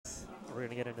We're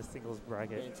gonna get into singles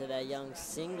bracket. Into that young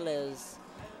singlers.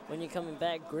 When you coming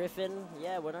back, Griffin?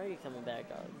 Yeah, when are you coming back,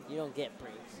 dog? You don't get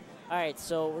breaks. All right,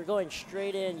 so we're going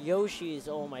straight in. Yoshi's.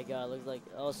 Oh my God, looks like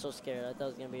I was so scared. I thought it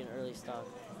was gonna be an early stock.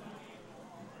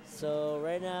 So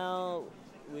right now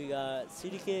we got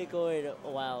CDK going.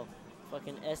 Oh, wow,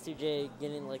 fucking S2J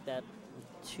getting like that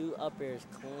 2 uppers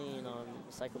clean on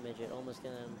PsychoMidget. Almost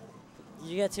gonna. Did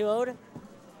you get 2-0'd?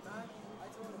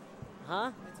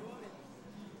 Huh?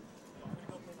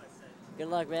 Good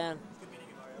luck, man.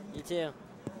 You too.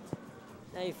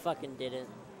 No, you fucking didn't.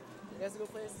 He has to go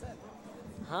play a set.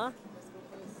 Huh?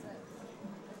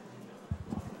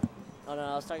 Oh no,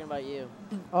 I was talking about you.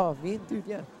 Oh, me? Dude,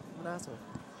 yeah. I'm an asshole.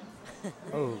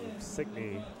 Oh, sick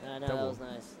knee. No, that Double. was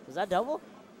nice. Was that double?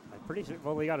 I'm pretty sure.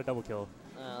 Well, we got a double kill.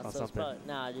 So it's something. probably,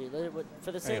 nah, dude.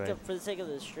 For the sake Anyway. of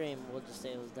the stream, we'll just say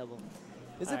it was double.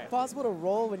 Is All it right. possible to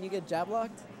roll when you get jab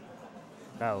locked?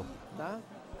 No. Nah?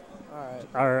 Alright.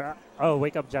 Or oh,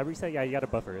 wake up jab reset. Yeah, you gotta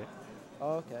buffer it.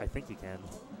 Oh, okay. I think you can.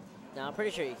 No, I'm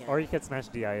pretty sure you can. Or you can smash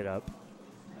DI it up.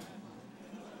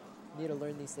 Need to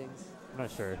learn these things. I'm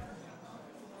not sure.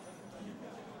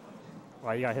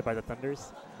 Why, you got hit by the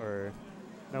Thunders? Or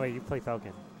no, wait, you play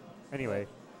Falcon. Anyway,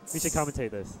 we should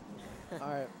commentate this.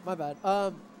 Alright, my bad.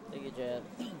 Take a jab.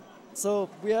 So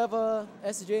we have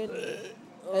SJ and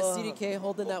SCDK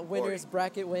holding that winner's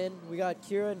bracket win. We got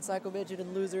Kira and PsychoMidget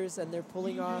and losers, and they're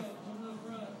pulling off.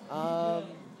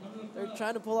 They're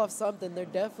trying to pull off something. They're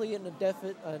definitely in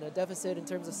a deficit in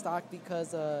terms of stock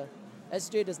because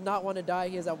SJ does not want to die.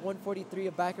 He is at 143.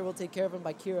 A backer will take care of him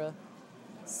by Kira.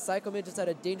 PsychoMidget's at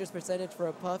a dangerous percentage for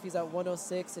a puff. He's at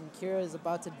 106, and Kira is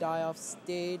about to die off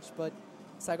stage, but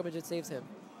PsychoMidget saves him.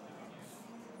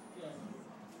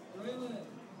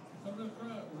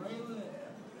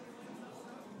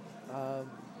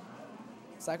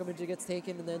 PsychoMidget gets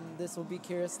taken, and then this will be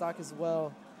Kira's stock as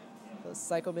well.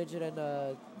 PsychoMidget and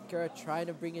Kira trying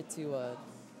to bring him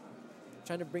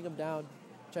down,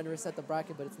 trying to reset the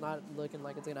bracket, but it's not looking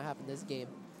like it's gonna happen this game.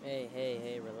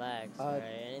 Hey, relax. All right,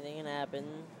 anything can happen.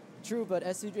 True, but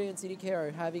S2J and CDK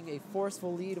are having a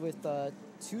forceful lead with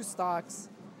 2 stocks,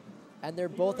 and they're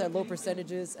both at low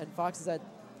percentages. And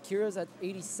Kira's at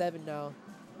 87 now.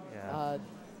 Yeah.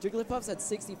 Jigglypuff's at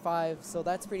 65, so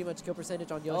that's pretty much kill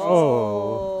percentage on Yoshi.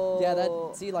 Oh. Yeah,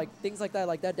 like things like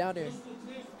that down air.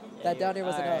 That down air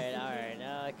was enough. All right,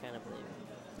 now I kind of believe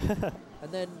it.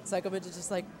 And then PsychoMidget's just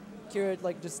like, Kira,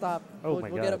 like, just stop. Oh we'll my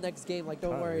get God. him next game. Like,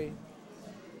 don't Totally.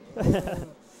 worry.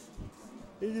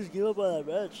 He just gave up on that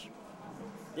match.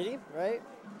 Did he? Right?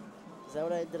 Is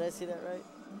that did I see that right?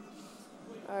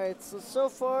 All right, so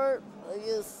far, I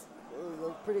guess it was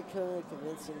a pretty kind of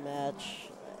convincing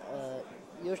match.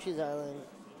 Yoshi's Island,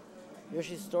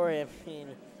 Yoshi's Story, I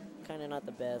mean, kind of not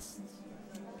the best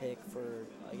pick for,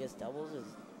 I guess, doubles is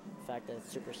the fact that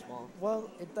it's super small. Well,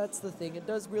 that's the thing. It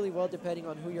does really well depending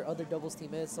on who your other doubles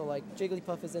team is. So, like,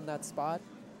 Jigglypuff is in that spot.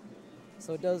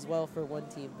 So it does well for one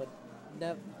team, but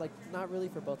not really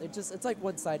for both. It's like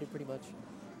one-sided pretty much.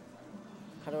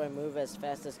 How do I move as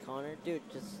fast as Connor? Dude,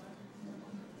 you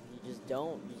just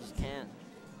don't. You just can't.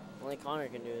 Only Connor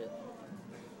can do it.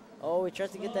 Oh, he tries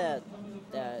to get that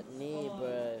knee,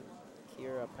 but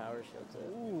Kira power shields it.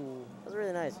 Ooh. That was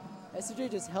really nice. SJ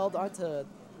just held onto,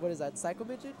 what is that,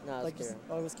 PsychoMidget? No, like it's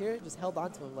Kira. Oh, it was Kira? Just held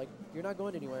onto him. Like, you're not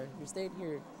going anywhere. You're staying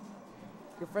here.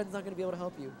 Your friend's not going to be able to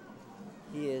help you.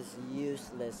 He is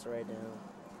useless right now.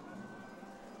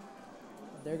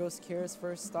 There goes Kira's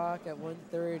first stock at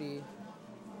 130.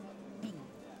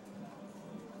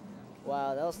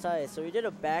 Wow, that was tight. So we did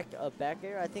a back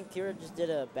air. I think Kira just did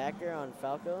a back air on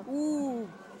Falco. Ooh.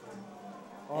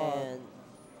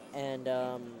 And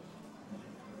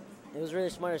it was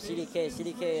really smart of CDK.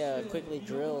 CDK quickly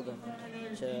drilled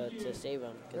to save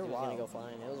him because he was going to go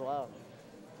flying. It was wild.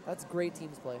 That's great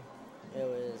teams play. It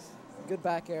was. Good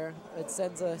back air. It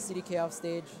sends a CDK off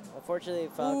stage. Unfortunately,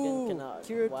 Falcon cannot.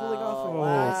 Kira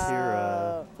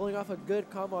Kira. Pulling off a good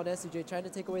combo on SCJ, trying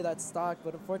to take away that stock,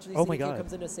 but unfortunately CDK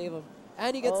comes in to save him.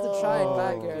 And he gets the try and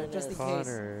back air, just in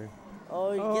Connor. case.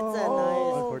 Oh, he gets that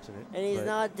nice. Unfortunate. And he's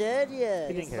not dead yet.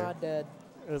 He's not dead.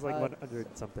 It was like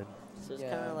 100 something. So it's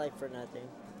kind of like for nothing.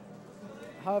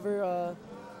 However,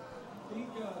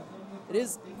 it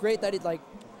is great that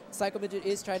PsychoMidget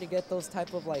is trying to get those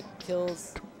type of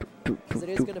kills, because it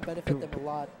is going to benefit them a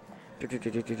lot.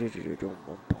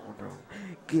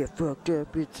 Get fucked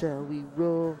up, it's how we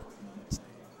roll.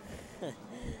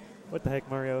 What the heck,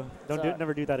 Mario?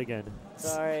 Never do that again.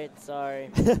 Sorry.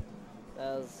 That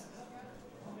was.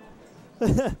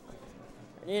 I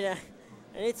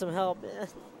need some help.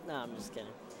 No, I'm just kidding.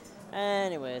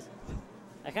 Anyways,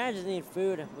 I kind of just need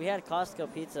food. We had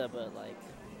Costco pizza, but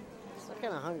Still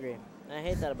kind of hungry. I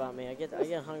hate that about me. I get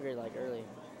hungry like early.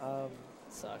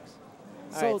 Sucks.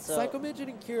 So, Alright, so PsychoMidget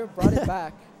and Kira brought it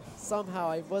back. Somehow,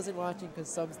 I wasn't watching because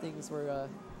some things were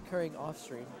occurring off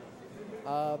stream.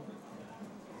 Oh,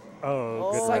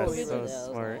 Oh, good yeah, rest. that So was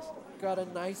smart. nice. Got a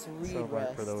nice read So smart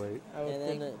rest. for the wait. I would And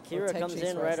think, then or Kira tech comes chase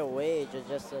in rest. right away,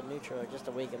 just to neutral, just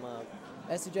to wake him up.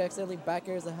 S2J accidentally back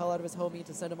airs the hell out of his homie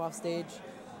to send him off stage.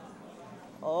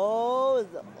 Oh,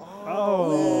 Oh,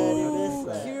 man, he I missed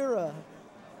missed that. Kira.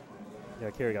 Yeah,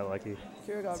 Kira got lucky.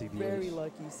 Kira got CDH. very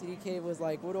lucky. CDK was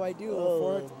like, what do I do? Oh,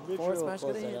 Forward neutral smash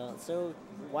gonna closed that hit? out. So,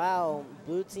 wow,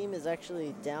 blue team is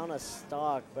actually down a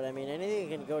stock, but I mean, anything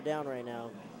can go down right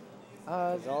now.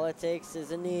 'Cause all it takes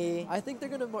is a knee. I think they're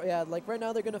gonna, like right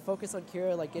now they're gonna focus on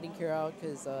Kira, like getting Kira out,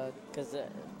 because Because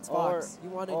it's Fox. You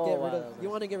want to oh, get wow, rid that was of, you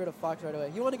nice. want to get rid of Fox right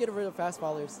away. You want to get rid of fast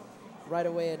followers right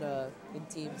away in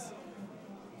teams.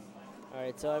 all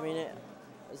right, so I mean,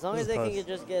 as long This as is they close. can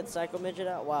just get PsychoMidget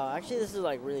out. Wow, actually, this is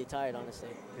like really tight, honestly.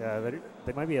 Yeah,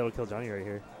 they might be able to kill Johnny right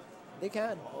here. They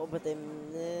can, Oh, but they.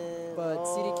 but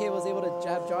CDK was able to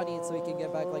jab Johnny so he can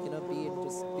get back like an up B and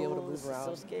just be able to move This is around.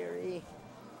 So scary.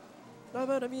 No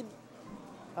man, I mean,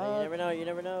 You never know. You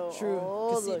never know. true, Oh,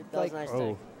 'cause see, look, that was like- nice. Oh,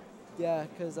 Take. yeah,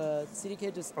 because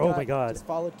CDK just Oh my God. just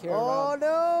followed Kira Oh around.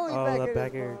 no! He Oh, back that aired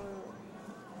back his air.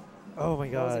 ball. oh my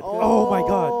God. it? Oh my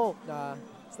God. Nah,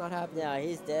 it's not happening. Yeah,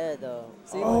 he's dead though.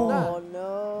 See, Oh. like, Oh nah.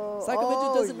 no!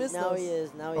 PsychoMidget doesn't miss Now those. he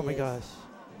is. Now he Oh my is. gosh.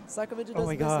 PsychoMidget Oh doesn't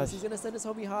my miss gosh. this. He's gonna send his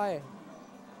homie high.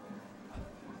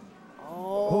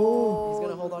 Oh, He's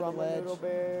gonna hold on to Ramen ledge. Noodle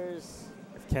Bears.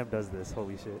 If Cam does this,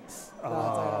 holy shit. it's not gonna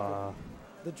Ah,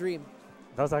 The dream.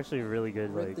 that was actually really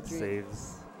good, Rip the like dream.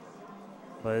 saves.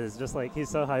 But it's just like he's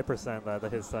so high percent that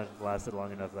his stun lasted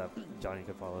long enough that Johnny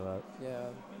could follow up. Yeah.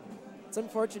 It's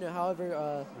unfortunate,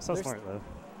 however, So there's, smart though.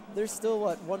 there's still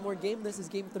one more game. This is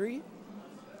game 3.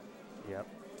 Yep.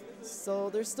 So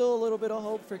there's still a little bit of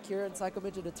hope for Kira and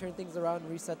PsychoMidget to turn things around and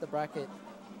reset the bracket.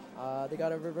 They got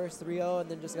to reverse 3-0 and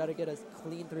then just got to get a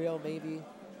clean 3-0 maybe.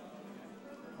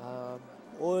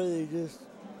 Or they just.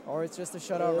 Or it's just a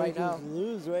shutout right now.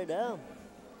 Lose right now.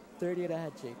 30 and a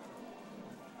head shake.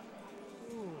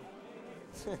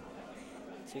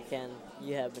 Toucan,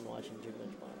 you have been watching too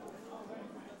much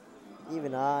bondage.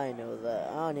 Even I know that.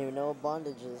 I don't even know what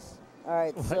bondage is. All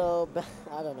right, so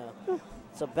I don't know.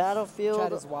 So Battlefield.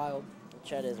 Chat is wild.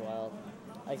 Chat is wild.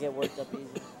 I get worked up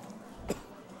easy.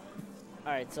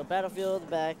 All right, so Battlefield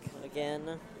back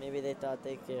again. Maybe they thought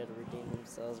they could redeem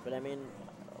themselves, but I mean,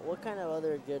 what kind of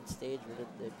other good stage would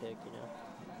they pick? You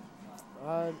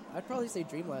know. I'd probably say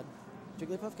Dreamland.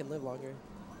 Jigglypuff can live longer.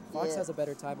 Fox Yeah. has a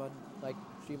better time on like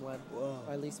Dreamland,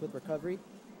 at least with recovery.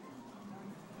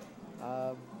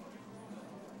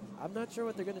 I'm not sure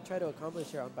what they're going to try to accomplish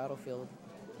here on Battlefield.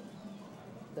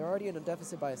 They're already in a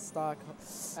deficit by a stock,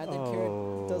 and then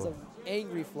Kira does an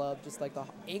angry flub, just like the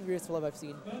angriest flub I've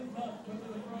seen.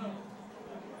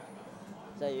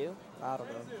 Is that you? I don't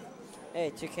know.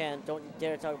 Hey, Toucan, don't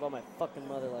dare talk about my fucking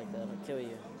mother like that. I'll kill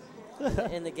you.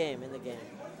 In the game, in the game.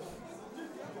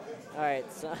 All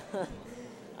right, so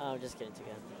I'm just kidding,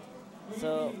 Toucan.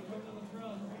 So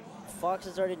Fox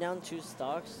is already down 2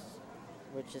 stocks,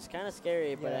 which is kind of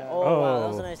scary. But Yeah. oh wow, that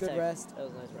was a nice Good tech. rest. That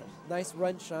was a nice rest. Nice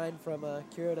run shine from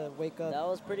Kira to wake up. That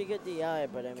was pretty good DI,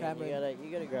 but I mean, Cameron.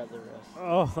 you gotta grab the rest.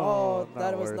 Oh,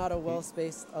 that was worth. not a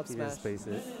well-spaced up He smash. didn't space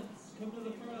it.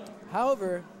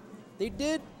 However, they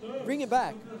did bring it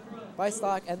back by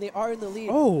stock, and they are in the lead.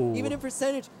 Oh. Even in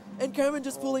percentage. And Cameron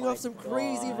just pulling off some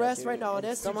crazy God, rest dude. right now on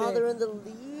And S2J. somehow they're in the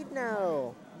lead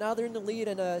now. Now they're in the lead,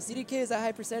 and CDK is at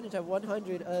high percentage at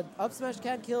 100. Up smash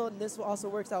can kill, and this also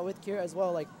works out with Kira as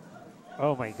well. Like,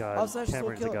 Oh my God. up smash will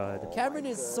Cameron's a kill. god. Cameron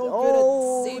is so good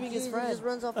Oh, at saving his geez, friend. He just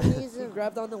runs off and knees He him.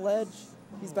 grabbed on the ledge.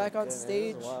 He's back on Goodness,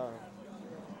 stage. wow.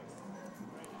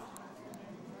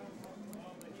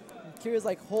 Kira's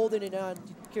like holding it on.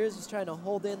 Kira's just trying to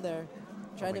hold in there.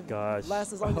 Trying my to gosh.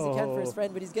 last as long as he can for his Oh.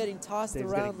 friend, but he's getting tossed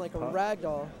Dave's around getting like a caught. rag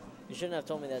doll. You shouldn't have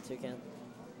told me that, Toucan.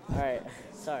 All right,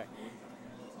 sorry.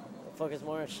 Focus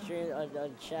more on stream on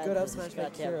chat. Good than up smash by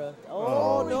goddamn- Kira.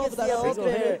 Oh, no, no, but but that that single up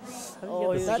hit. air. How Oh, did he you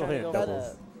was get the trying to single go hit for in that.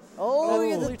 doubles? Oh, he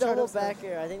Oh, has he a tried double up smash. back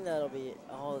air. I think that'll be.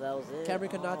 Oh, that was it.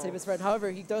 Cameron could not Oh. save his friend. However,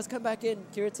 he does come back in.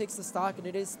 Kira takes the stock, and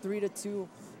it is 3-2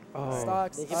 Oh.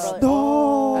 stocks. They could probably-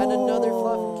 No. And another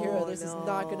fluff from Kira. Oh, This is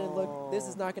not gonna look. This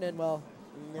is not gonna end well.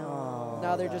 No.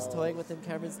 Now they're just toying with him.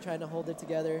 Cameron's trying to hold it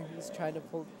together. He's trying to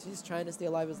pull. He's trying to stay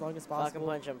alive as long as Falcon possible.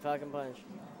 punch him. Falcon punch.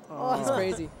 He's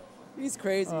crazy. He's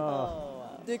crazy. Oh, wow.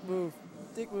 Dick move.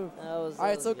 Dick move. That was. All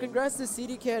right, that so was good. congrats to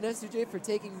CDK and S2J for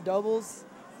taking doubles.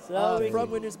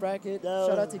 from winners bracket. No.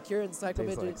 Shout out to Kira and Tastes like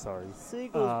PsychoMidget. sorry.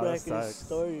 Singles bracket sucks. is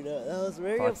starting up. That was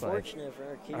very Fox unfortunate for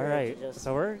our Kira. All right, to just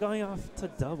so we're going off to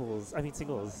doubles. I mean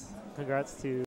singles. Congrats to